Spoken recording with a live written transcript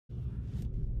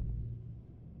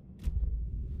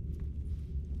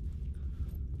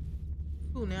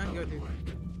Ooh, now I can go through.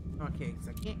 Okay, because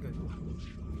I can't go through.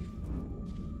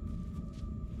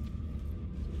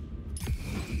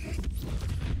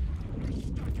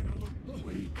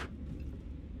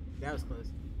 That was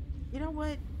close. You know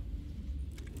what?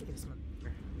 Look at this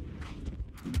motherfucker.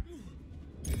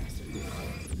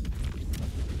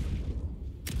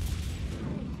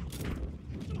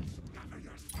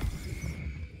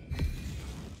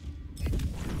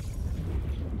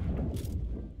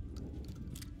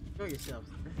 Enjoy yourself.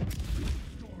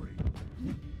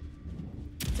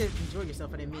 I said enjoy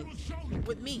yourself, I didn't mean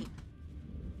with me.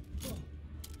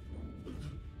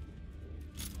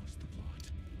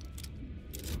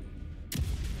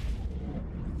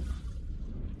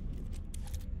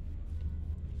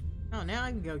 Oh, now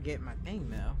I can go get my thing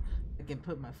though. I can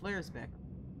put my flares back.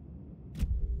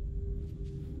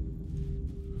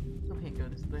 Still can't go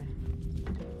this way.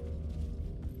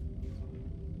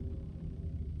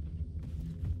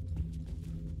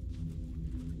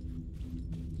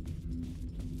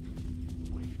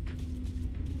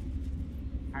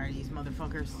 Alright, these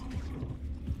motherfuckers.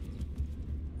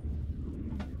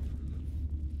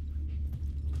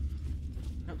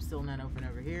 Nope, still not open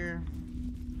over here.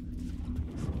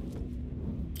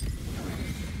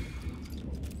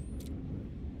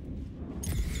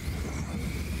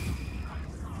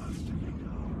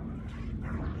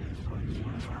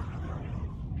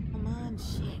 Come on,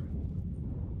 shit.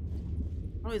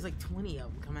 Always like 20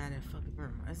 of them come out of the fucking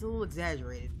room. That's a little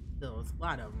exaggerated. Still, it's a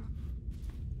lot of them.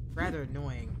 Rather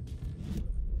annoying.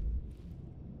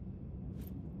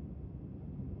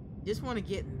 Just want to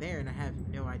get in there and I have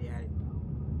no idea how to.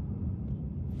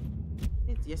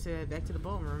 It's yesterday back to the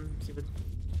ballroom, see what's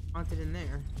haunted in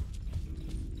there.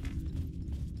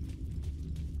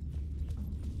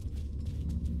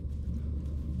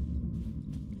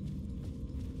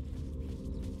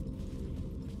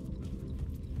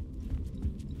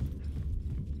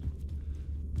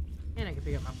 And I can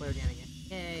pick up my flare gun again.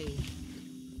 Yay!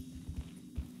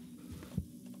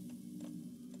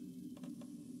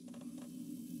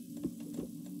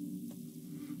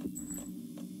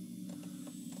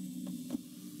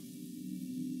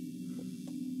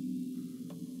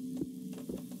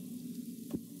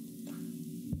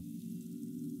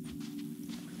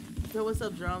 So what's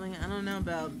up, darling? I don't know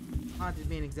about haunted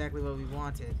being exactly what we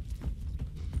wanted.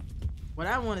 What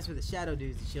I want is for the shadow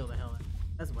dudes to chill the hell out.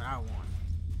 That's what I want.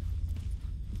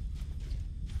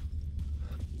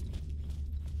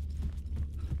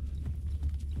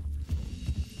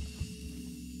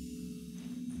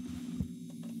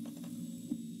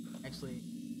 Actually,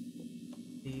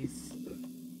 these,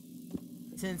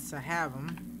 since I have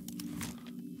them,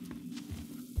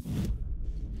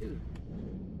 dude.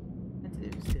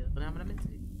 Still, but I'm gonna meant to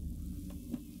do.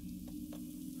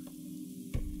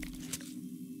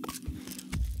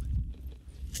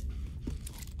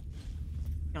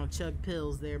 Don't chug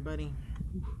pills there, buddy.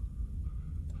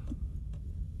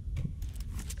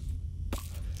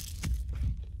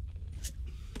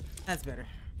 That's better.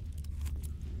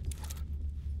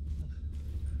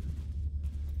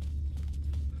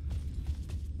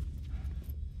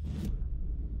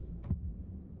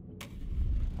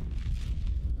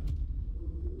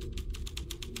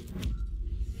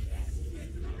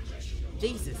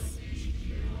 Jesus. It's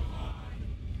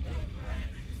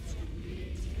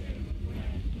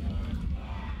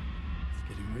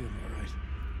getting real, all right.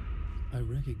 I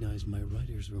recognized my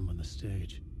writer's room on the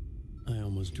stage. I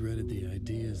almost dreaded the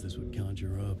ideas this would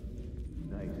conjure up.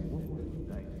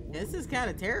 This is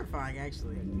kind of terrifying,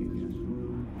 actually. Nice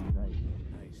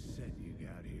set you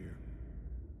got here.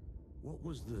 What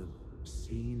was the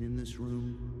scene in this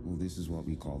room? Well, this is what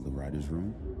we call the writer's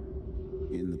room.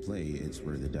 In the play, it's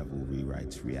where the devil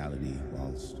rewrites reality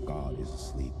whilst God is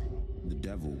asleep. The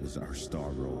devil was our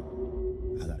star role.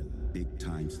 I got a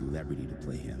big-time celebrity to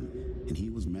play him, and he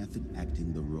was method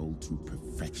acting the role to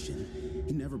perfection.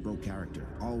 He never broke character,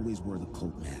 always wore the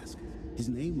cult mask. His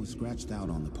name was scratched out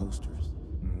on the posters.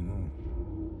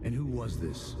 And who was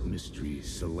this mystery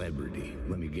celebrity?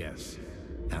 Let me guess.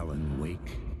 Alan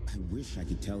Wake? I wish I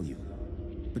could tell you,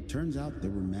 but turns out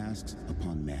there were masks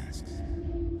upon masks.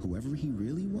 Whoever he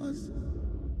really was,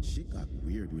 shit got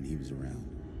weird when he was around.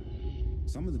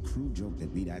 Some of the crew joked that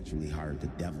we'd actually hired the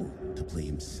devil to play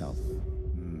himself.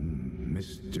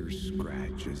 Mr.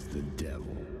 Scratch is the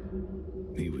devil.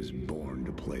 He was born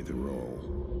to play the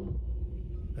role.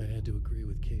 I had to agree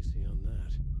with Casey on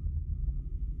that.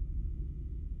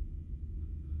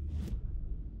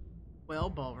 Well,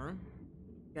 ballroom.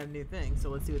 Got a new thing, so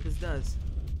let's see what this does.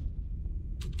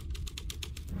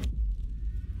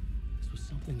 This was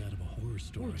something out of a horror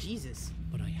story. Oh, Jesus.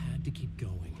 But I had to keep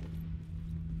going.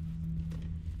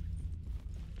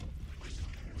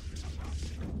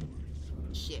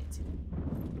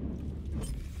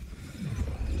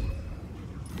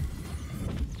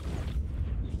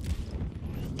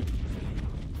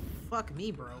 Fuck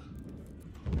me, bro.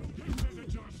 This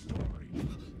isn't your story.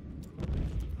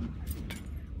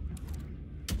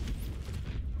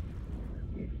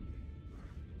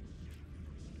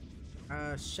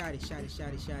 Shoddy. There we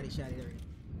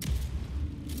go.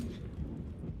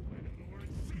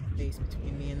 Space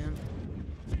between me and them.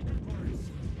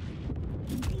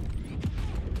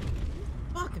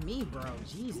 Fuck me, bro.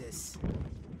 Jesus.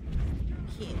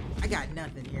 Can't. I got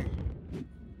nothing here.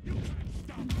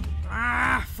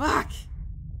 Ah, fuck.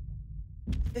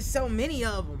 There's so many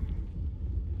of them.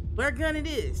 Where gun it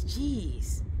is?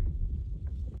 Jeez.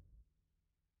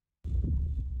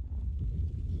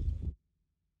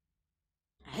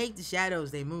 I hate the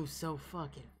shadows. They move so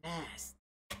fucking fast.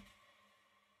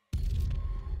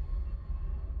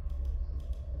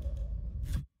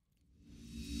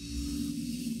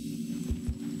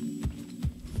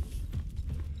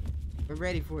 We're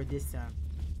ready for it this time.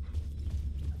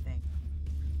 I think.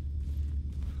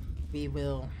 We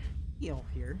will heal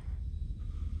here.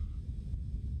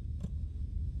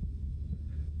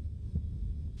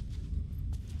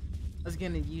 I was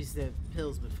gonna use the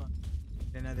pills, but fuck.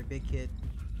 Another big kid.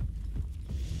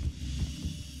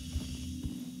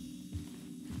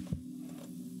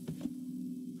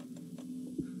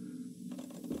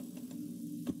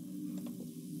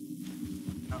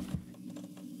 Oh.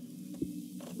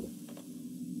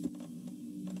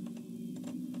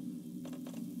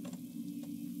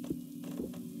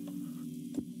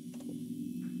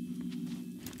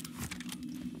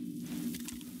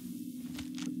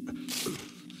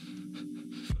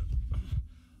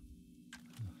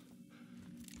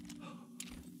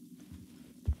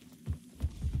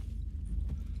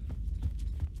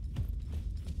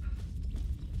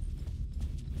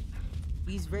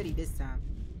 He's ready this time.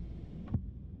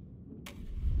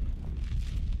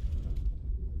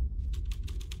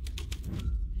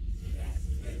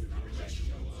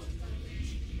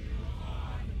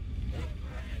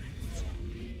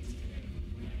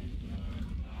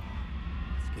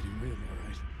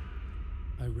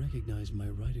 I recognized my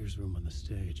writer's room on the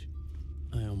stage.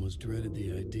 I almost dreaded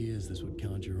the ideas this would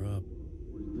conjure up.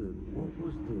 What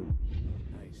was the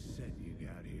nice set you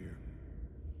got here?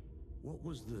 What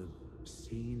was the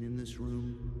scene in this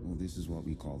room? Well, this is what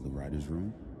we call the writer's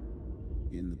room.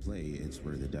 In the play, it's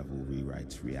where the devil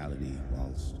rewrites reality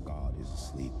whilst God is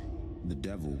asleep. The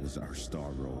devil was our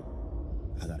star role.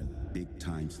 I got a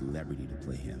big-time celebrity to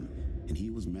play him, and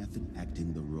he was method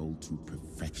acting the role to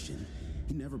perfection.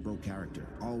 He never broke character,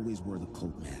 always wore the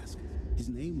cult mask. His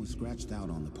name was scratched out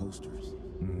on the posters.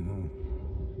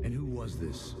 Mm-hmm. And who was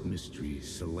this mystery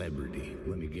celebrity?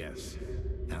 Let me guess.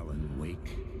 Alan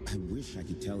Wake? I wish I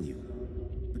could tell you,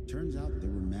 but turns out there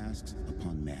were masks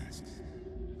upon masks.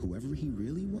 Whoever he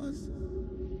really was,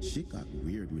 shit got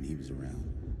weird when he was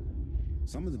around.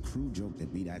 Some of the crew joked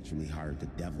that we'd actually hired the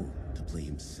devil to play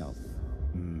himself.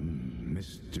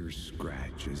 Mr.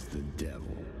 Scratch is the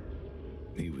devil.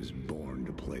 He was born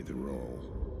to play the role.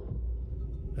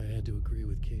 I had to agree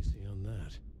with Casey on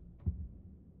that.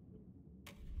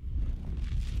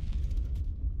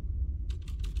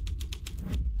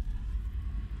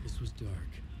 This was dark,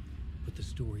 but the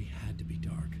story had to be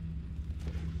dark.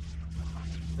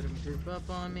 Let him group up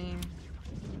on me.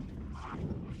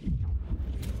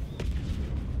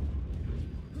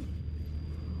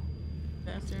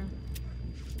 Faster.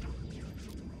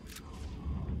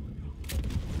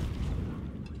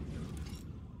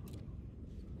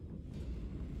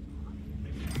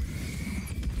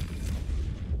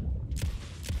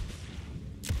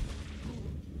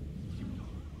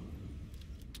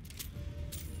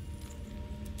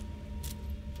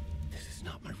 This is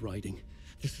not my writing.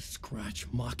 This is Scratch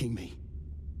mocking me.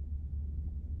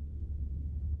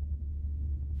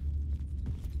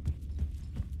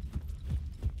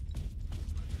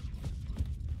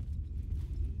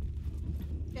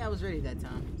 Yeah, I was ready that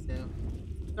time, so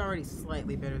it's already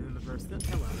slightly better than the first.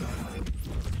 Hello.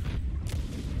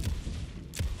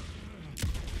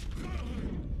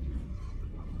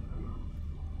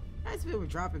 Nice if it were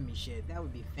dropping me shit. That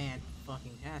would be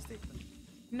fan-fucking-tastic.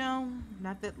 No,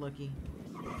 not that lucky.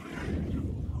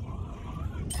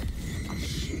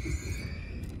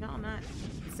 No, I'm not.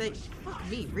 Say, fuck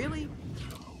me, really?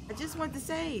 I just want to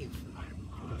save.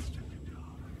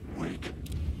 God,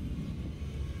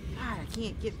 I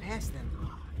can't get past them.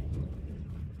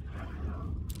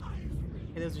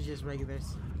 Okay, those are just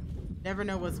regulars. Never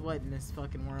know what's what in this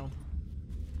fucking world.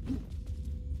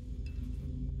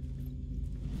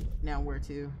 Now where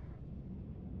to?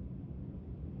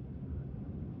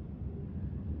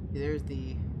 There's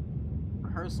the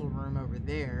rehearsal room over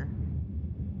there.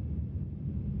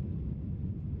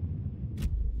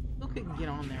 Still couldn't get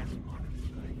on there.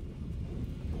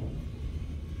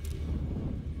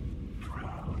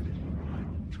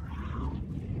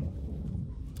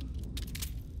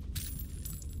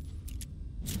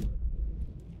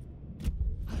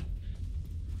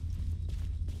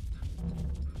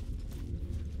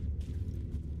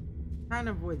 Trying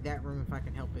to avoid that room if I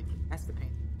can help it. That's the pain.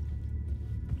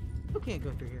 Still can't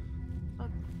go through here.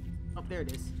 Oh, there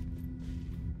it is.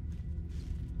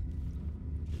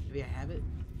 Maybe I have it?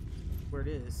 Where it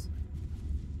is.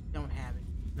 Don't have it.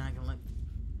 Not gonna let me.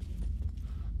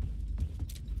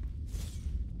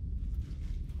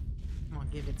 Come on,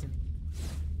 give it to me.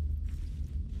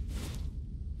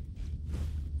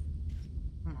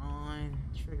 Come on,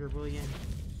 trigger, William.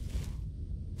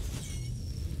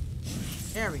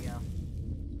 There we go.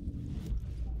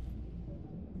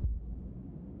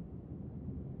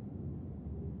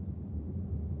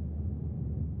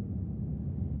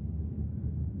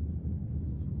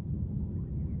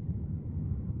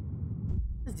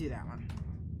 Let's do that one.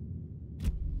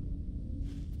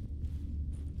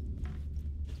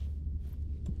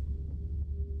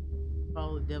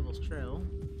 Follow the devil's trail.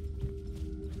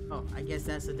 Oh, I guess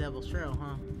that's the devil's trail,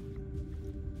 huh?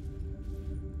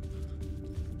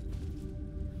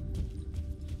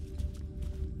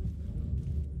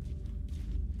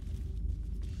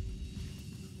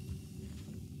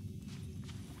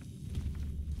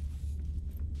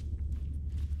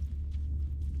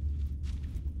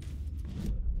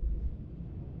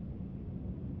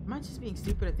 Am I just being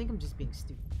stupid? I think I'm just being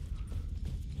stupid.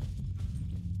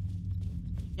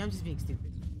 Yeah, I'm just being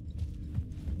stupid.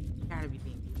 Gotta be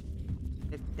being.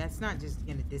 That's not just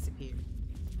gonna disappear.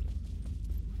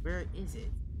 Where is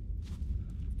it?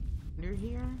 Under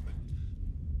here?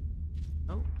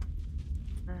 Oh.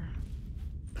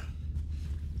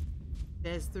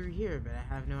 There's through here, but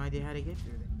I have no idea how to get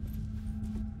through there.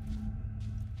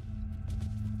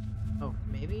 Oh,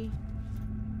 maybe?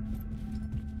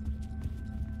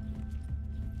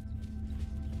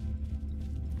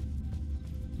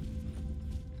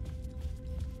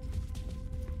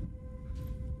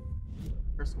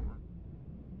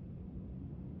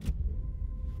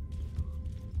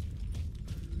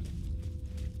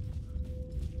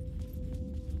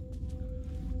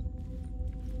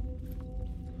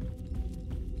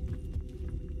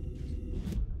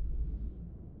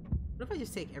 What if I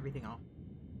just take everything off?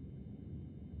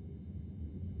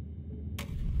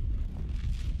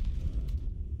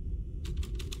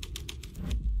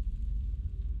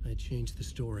 I changed the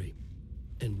story.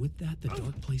 And with that, the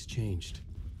dark place changed.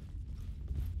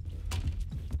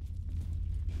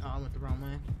 Oh, I went the wrong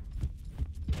way.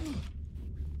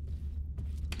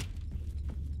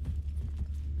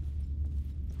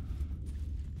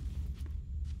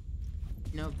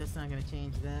 Nope, that's not gonna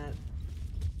change that.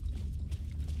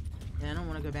 And I don't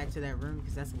want to go back to that room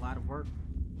because that's a lot of work.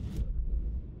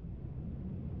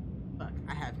 Fuck,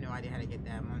 I have no idea how to get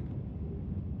that one.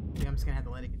 I think I'm just gonna have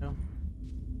to let it go.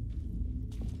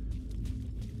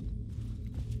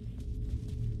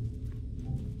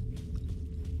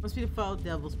 Must be to follow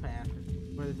Devil's Path,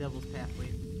 where the Devil's Path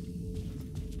leads.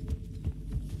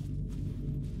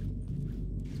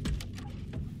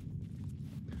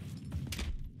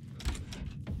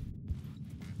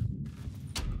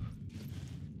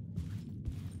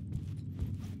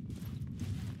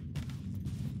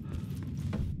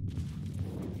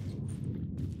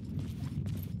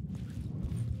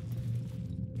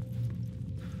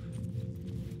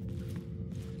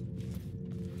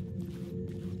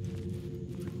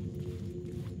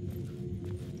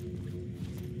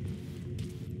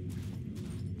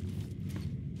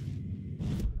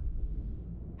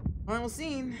 Final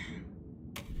scene.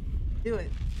 Do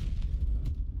it.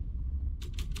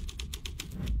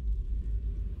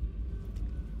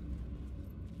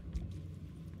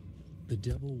 The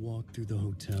devil walked through the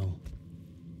hotel,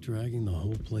 dragging the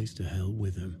whole place to hell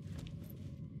with him.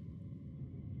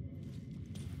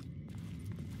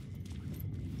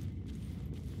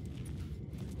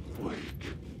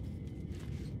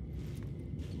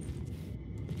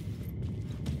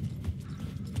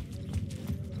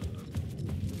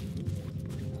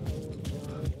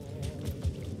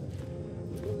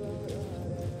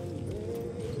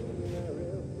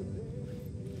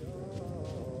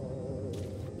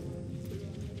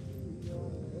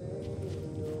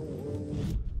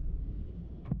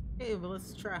 Okay, well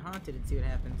let's try Haunted and see what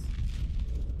happens.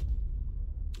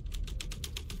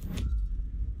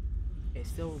 Okay,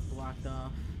 still blocked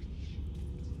off.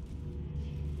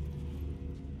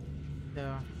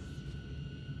 So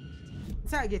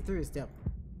that's how I get through this devil.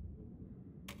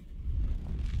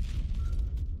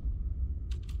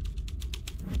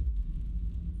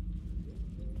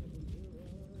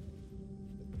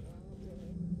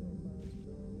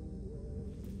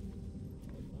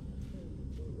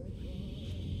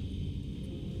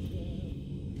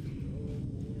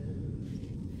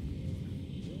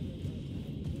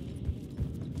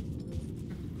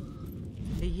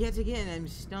 Yet again, I'm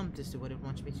stumped as to what it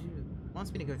wants me to do. It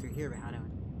wants me to go through here, but how do I...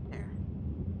 There.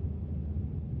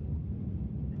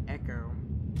 The echo.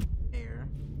 There.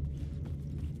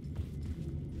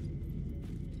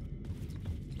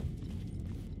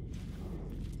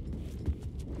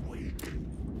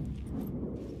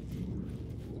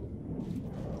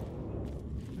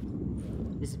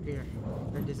 Disappear.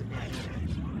 Or disappear.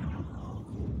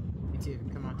 Me too.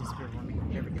 Come on, disappear for me.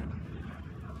 There we go.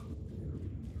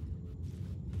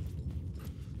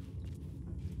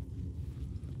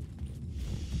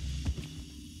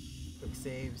 Quick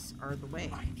saves are the way.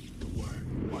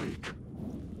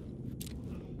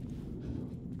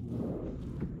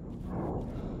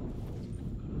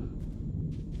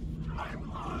 I'm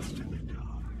lost in the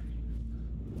dark.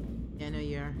 Yeah, I know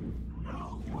you are.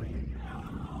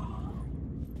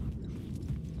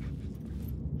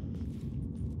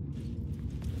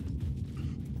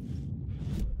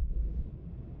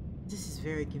 This is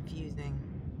very confusing.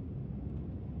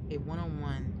 Okay,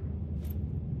 101.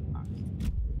 Fuck.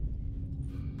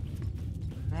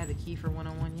 Do I have the key for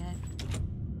 101 yet?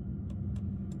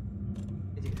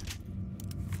 I do.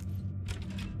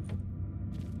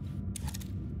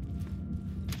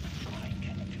 I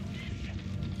can do this.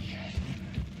 Yes.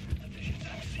 The visions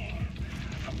I'm seeing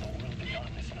from the world beyond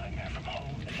this nightmare from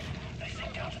home, they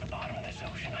sink down to the bottom of this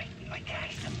ocean. I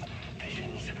catch them.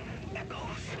 Visions,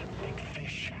 echoes, big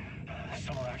fish.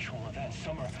 Some are actual events,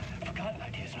 some are forgotten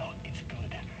ideas. No, it's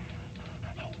good.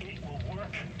 No, it will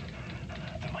work.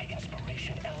 They're my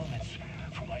inspiration, elements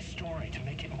for my story to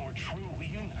make it more true.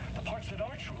 Even the parts that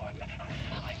are true.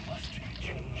 I must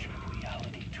change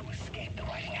reality to escape. The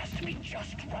writing has to be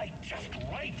just right,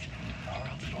 or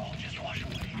else it'll all just wash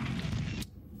away.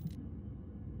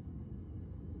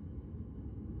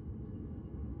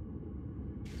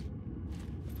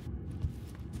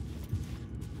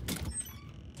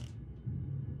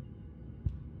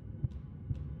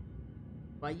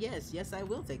 Why, yes, I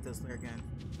will take those flare gun.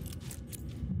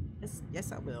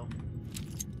 Yes, I will.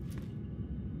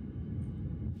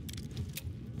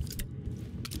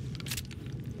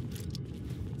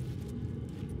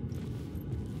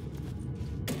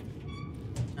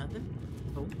 Nothing?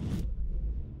 Oh.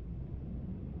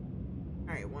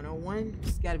 Alright, 101.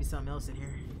 There's gotta be something else in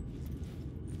here.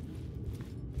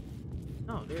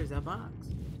 Oh, there's that box.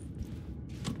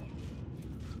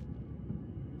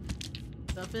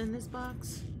 Stuff in this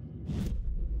box?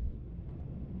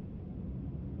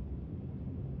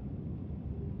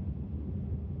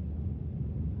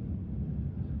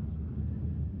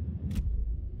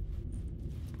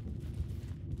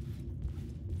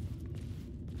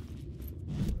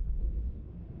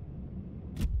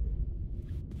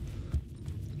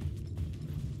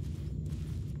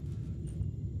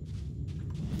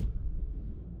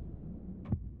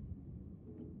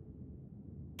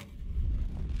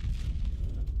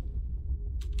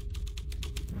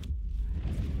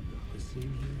 The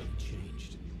scene here had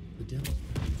changed. The devil's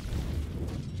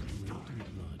wrapped in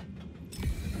blood.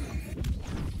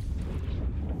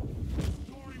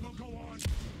 Story will go on.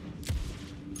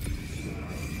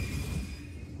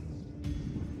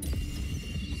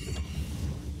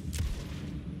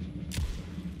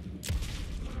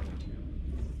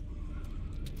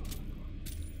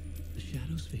 The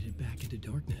shadows faded back into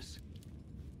darkness.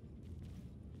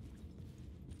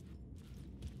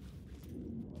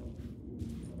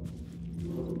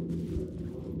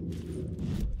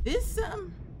 This,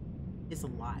 is a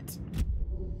lot.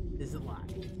 This is a lot.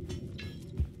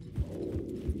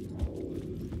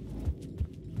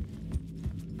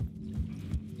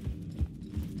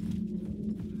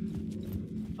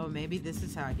 Oh, maybe this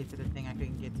is how I get to the thing I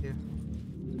couldn't get to.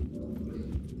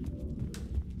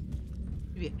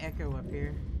 Maybe an echo up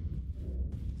here.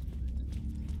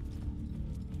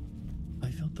 I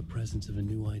felt the presence of a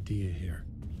new idea here.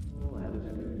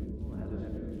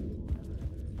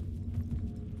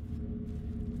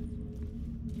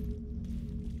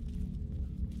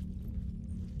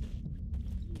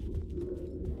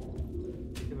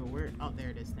 Yeah, but where? Oh, there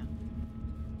it is now.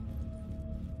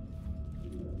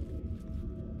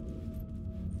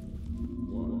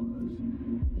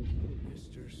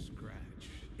 Mr. Scratch,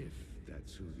 if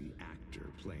that's who the actor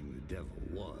playing the devil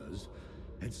was,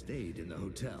 had stayed in the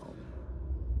hotel.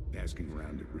 Asking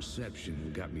around at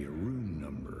reception got me a room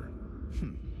number.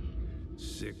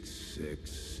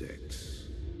 666.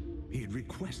 He had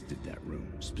requested that room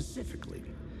specifically.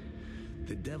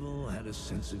 The devil had a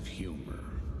sense of humor.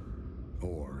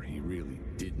 Or he really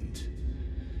didn't.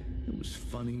 It was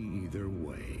funny either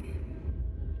way.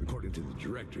 According to the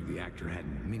director, the actor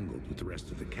hadn't mingled with the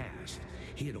rest of the cast.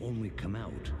 He had only come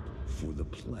out for the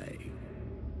play.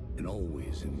 And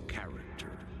always in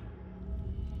character.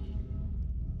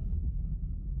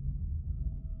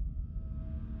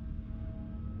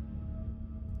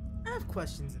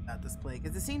 questions about this play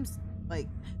because it seems like,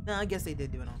 no, I guess they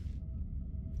did do it on.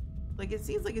 Like, it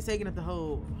seems like it's taking up the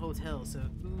whole hotel, so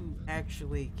who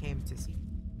actually came to see?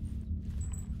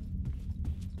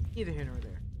 Neither here nor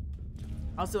there.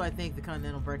 Also, I think the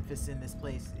continental breakfast in this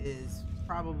place is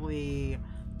probably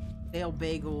stale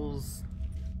bagels,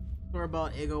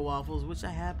 store-bought Eggo waffles, which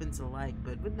I happen to like,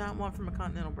 but would not want from a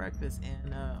continental breakfast,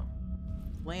 and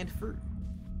bland fruit.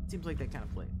 Seems like that kind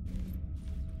of place.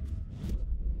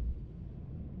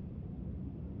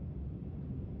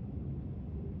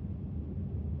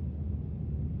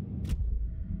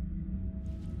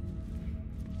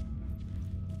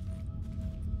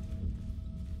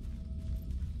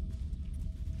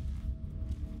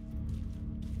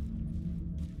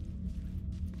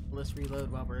 Let's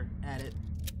reload while we're at it.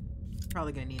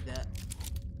 Probably gonna need that.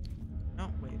 Oh,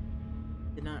 wait.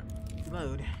 Did not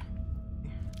reload.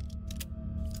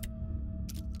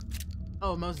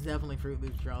 Oh, most definitely Fruit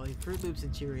Loops, Jolly. Fruit Loops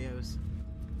and Cheerios.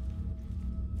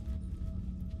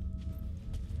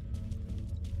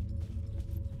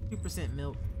 %2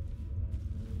 milk.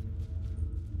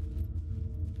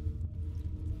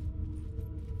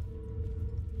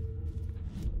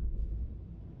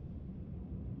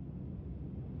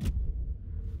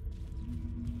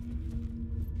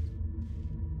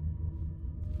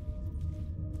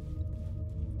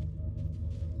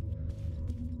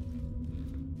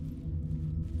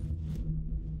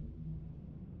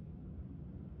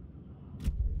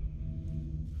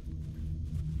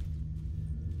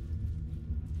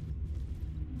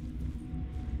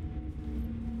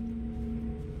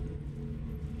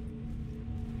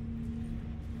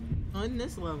 Isn't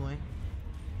this lovely?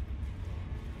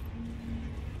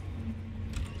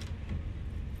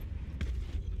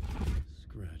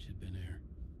 Scratch had been here.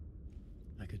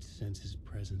 I could sense his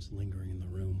presence lingering in the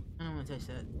room. I don't want to touch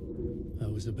that. I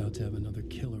was about to have another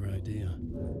killer idea.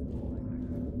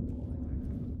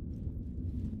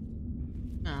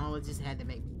 No, it just had to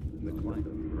make. The murder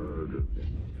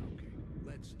victim. Okay,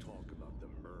 let's talk about the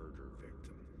murder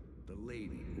victim. The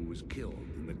lady who was killed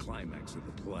in the climax of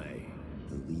the play.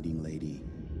 The leading lady.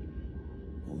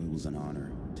 Oh, it was an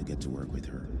honor to get to work with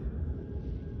her.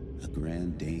 A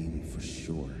grand dame for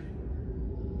sure.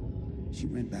 She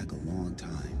went back a long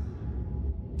time.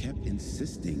 Kept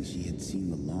insisting she had seen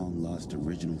the long-lost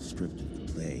original script of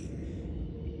the play.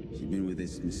 She'd been with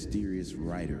this mysterious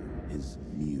writer, his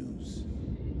muse.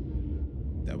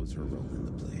 That was her role in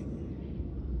the play.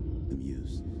 The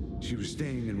muse. She was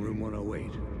staying in room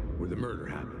 108, where the murder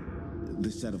happened.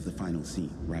 The set of the final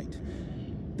scene, right.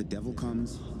 The devil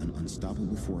comes, an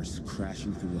unstoppable force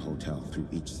crashing through the hotel through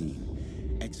each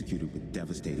scene, executed with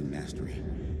devastating mastery,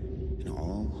 and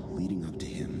all leading up to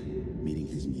him meeting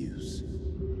his muse.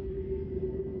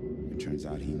 It turns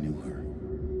out he knew her.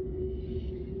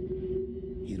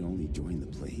 He had only joined the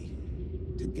play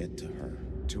to get to her.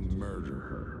 To murder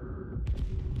her.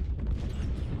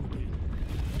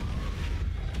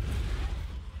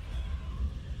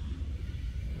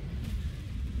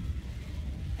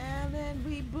 Alan,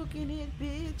 we booking it,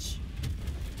 bitch.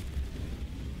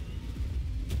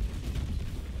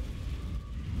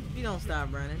 We don't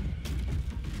stop running.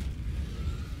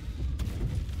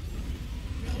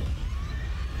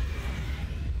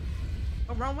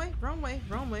 Oh, wrong way, wrong way,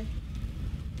 wrong way.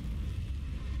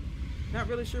 Not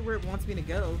really sure where it wants me to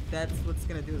go. That's what's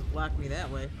gonna do is block me that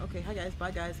way. Okay, hi guys,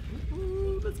 bye guys.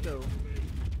 Ooh, let's go.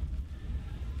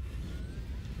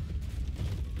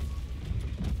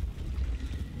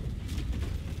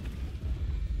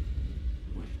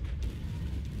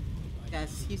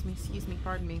 Guys, excuse me,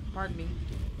 pardon me, pardon me.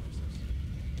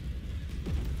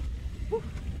 Woo.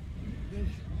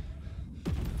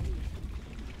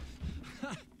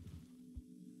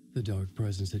 The dark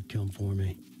presence had come for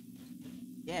me.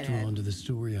 Yeah, Drawn to the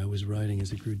story I was writing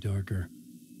as it grew darker.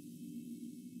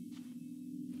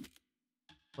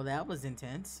 well, that was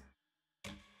intense.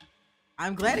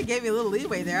 I'm glad it gave me a little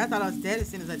leeway there. I thought I was dead as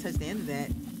soon as I touched the end of that.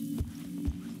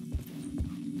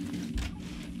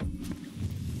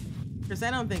 Chris,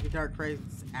 I don't think the dark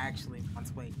presence actually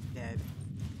wants Wade dead.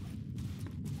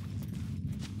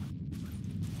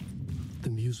 The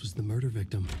muse was the murder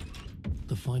victim.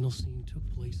 The final scene took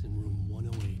place in room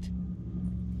 108.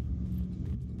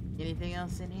 Anything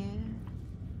else in here?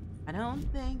 I don't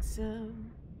think so.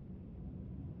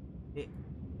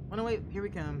 Oh no, wait, here we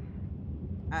come.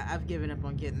 I've given up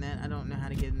on getting that. I don't know how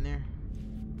to get in there.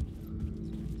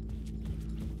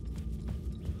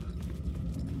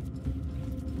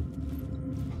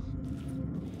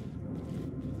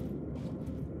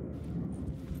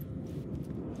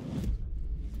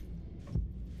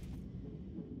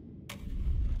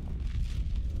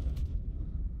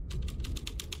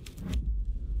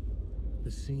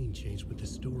 seen changed with the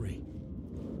story.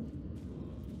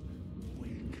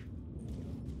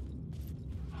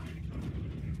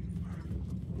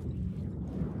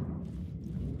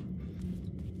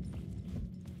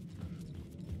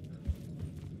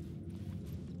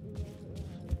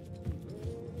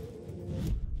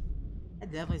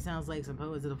 That definitely sounds like some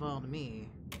Poets of the Fall to me.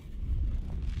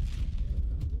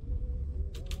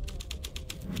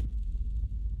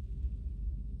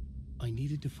 I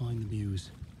needed to find the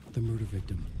muse, the murder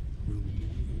victim, room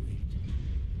 108.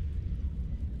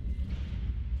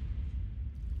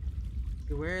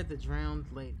 Beware the drowned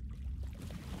lady.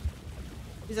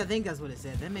 At least I think that's what it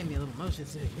said. That made me a little motion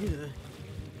sick. Ugh.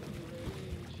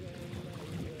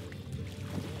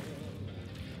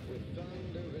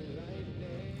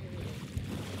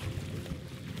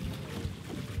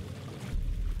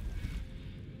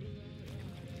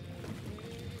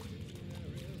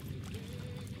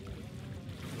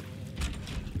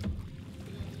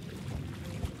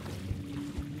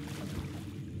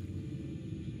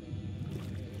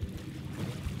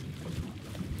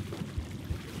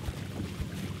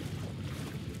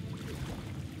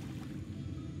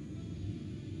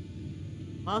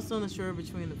 Lost on the shore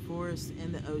between the forest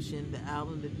and the ocean, the owl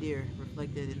and the deer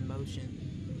reflected in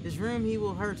motion. His room he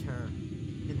will hurt her,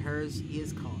 in hers he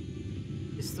is caught.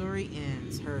 His story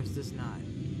ends, hers does not.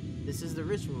 This is the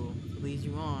ritual that leads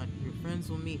you on. Your friends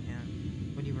will meet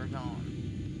him when you are gone.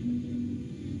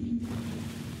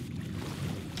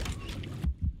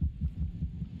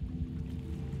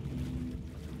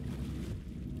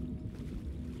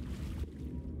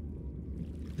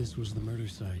 This was the murder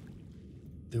site.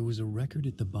 There was a record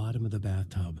at the bottom of the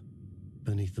bathtub,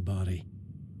 beneath the body.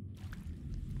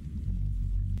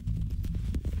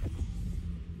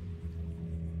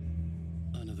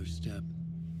 Another step.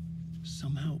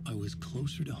 Somehow I was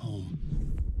closer to home.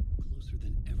 Closer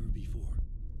than ever before.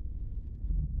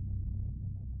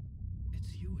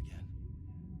 It's you again.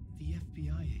 The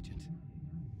FBI agent.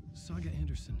 Saga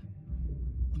Anderson.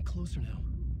 I'm closer now.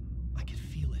 I can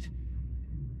feel it.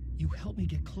 You helped me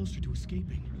get closer to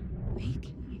escaping.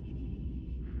 Wake?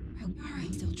 Are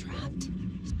we still trapped?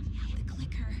 The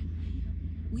clicker.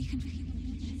 We can...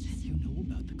 You know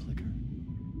about the clicker?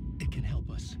 It can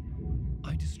help us.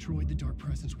 I destroyed the dark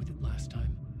presence with it last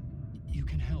time. You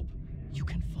can help. You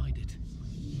can find it.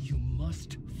 You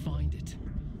must find it.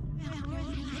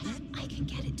 I can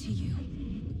get it to you.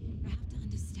 I have to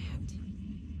understand.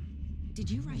 Did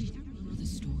you write the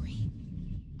story?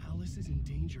 Alice is in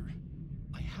danger.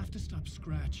 I have to stop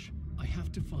Scratch. I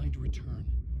have to find Return.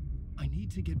 I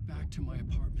need to get back to my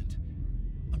apartment.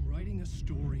 I'm writing a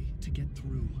story to get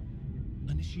through.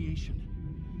 Initiation.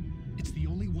 It's the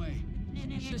only way.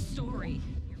 The story.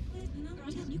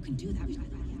 You can do that.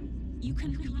 You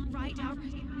can write out...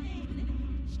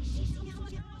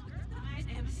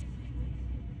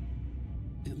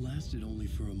 It lasted only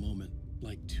for a moment,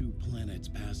 like two planets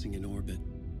passing in orbit.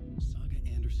 Saga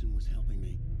Anderson was helping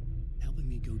me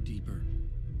go deeper,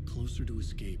 closer to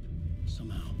escape.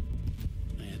 Somehow,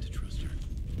 I had to trust her.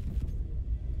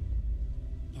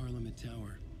 Parliament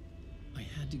Tower. I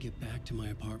had to get back to my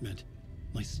apartment,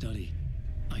 my study.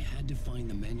 I had to find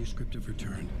the manuscript of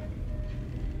Return.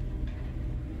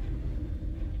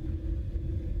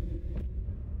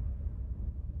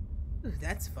 Ooh,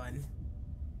 that's fun.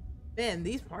 Man,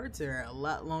 these parts are a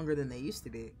lot longer than they used to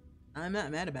be. I'm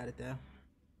not mad about it though.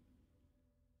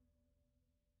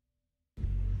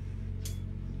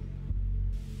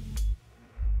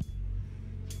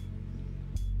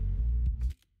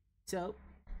 So,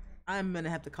 I'm gonna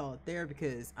have to call it there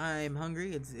because I'm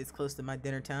hungry. It's close to my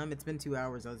dinner time. It's been 2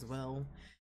 hours as well.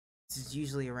 This is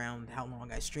usually around how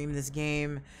long I stream this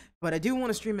game, but I do want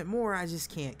to stream it more. I just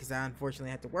can't because I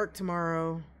unfortunately have to work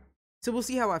tomorrow. So we'll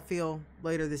see how I feel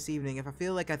later this evening. If I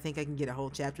feel like I think I can get a whole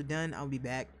chapter done, I'll be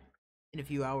back in a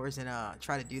few hours and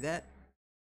try to do that.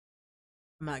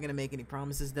 I'm not gonna make any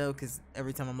promises though, because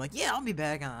every time I'm like, yeah, I'll be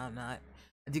back, I'm not.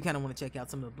 I do kind of want to check out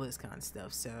some of the BlizzCon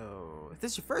stuff. So if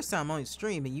this is your first time on your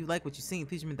stream and you like what you've seen,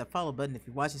 please remember that follow button. If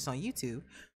you watch this on YouTube,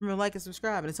 remember to like and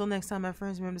subscribe. And until next time, my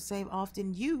friends, remember to save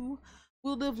often. You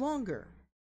will live longer.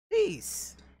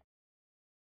 Peace.